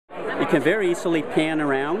You can very easily pan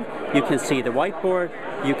around. You can see the whiteboard.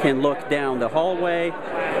 You can look down the hallway.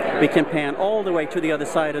 We can pan all the way to the other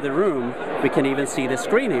side of the room. We can even see the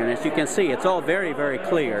screen here. And as you can see, it's all very, very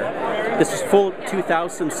clear. This is full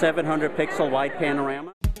 2,700 pixel wide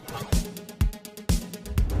panorama.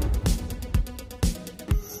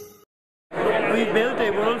 We built a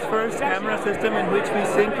world's first camera system in which we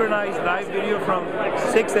synchronize live video from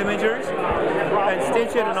 6 imagers and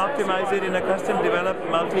stitch it and optimize it in a custom developed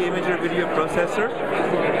multi-imager video processor.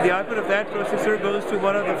 The output of that processor goes to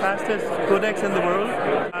one of the fastest codecs in the world.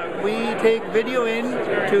 We take video in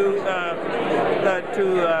to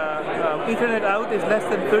Ethernet out is less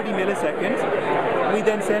than 30 milliseconds. We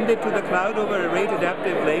then send it to the cloud over a rate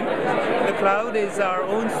adaptive link. The cloud is our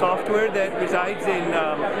own software that resides in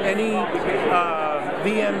any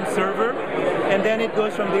VM server, and then it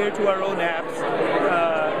goes from there to our own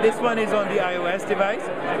apps. This one is on the iOS device,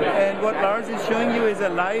 and what Lars is showing you is a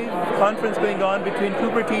live conference going on between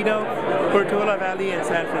Cupertino, Portola Valley, and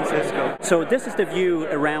San Francisco. So this is the view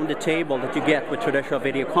around the table that you get with traditional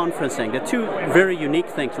video conferencing. The two very unique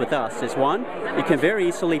things with us is one, you can very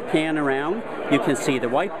easily pan around. You can see the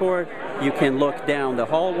whiteboard. You can look down the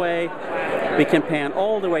hallway. We can pan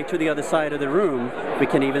all the way to the other side of the room. We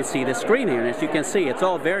can even see the screen here. And as you can see, it's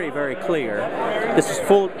all very, very clear. This is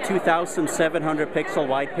full 2,700 pixel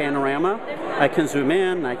wide panorama. I can zoom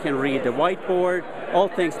in, I can read the whiteboard, all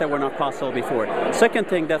things that were not possible before. Second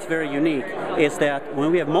thing that's very unique is that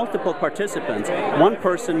when we have multiple participants, one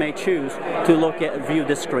person may choose to view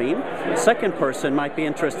the screen. Second person might be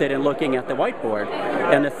interested in looking at the whiteboard.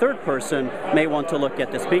 And the third person may want to look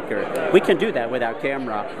at the speaker. We can do that without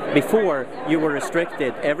camera. Before, you were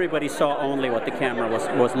restricted. Everybody saw only what the camera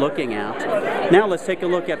was looking at. Now let's take a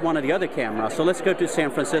look at one of the other cameras. So let's go to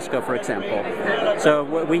San Francisco, for example. So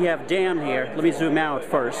we have Dan here. Let me zoom out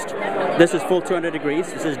first. This is full 200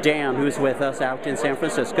 degrees. This is Dan, who's with us out in San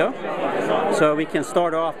Francisco. So we can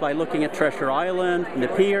start off by looking at Treasure Island and the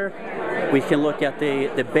pier. We can look at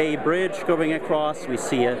the Bay Bridge going across. We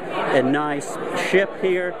see a nice ship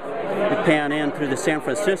here. We pan in through the San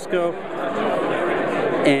Francisco.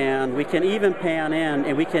 And we can even pan in,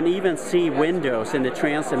 and we can even see windows in the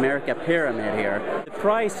Trans-America Pyramid here. The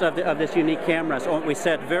price of this unique camera is, we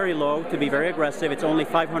set very low to be very aggressive. It's only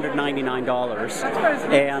 $599.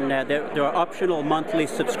 And there are optional monthly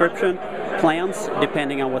subscription plans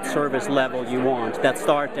depending on what service level you want that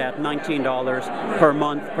start at $19 per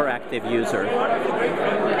month per active user.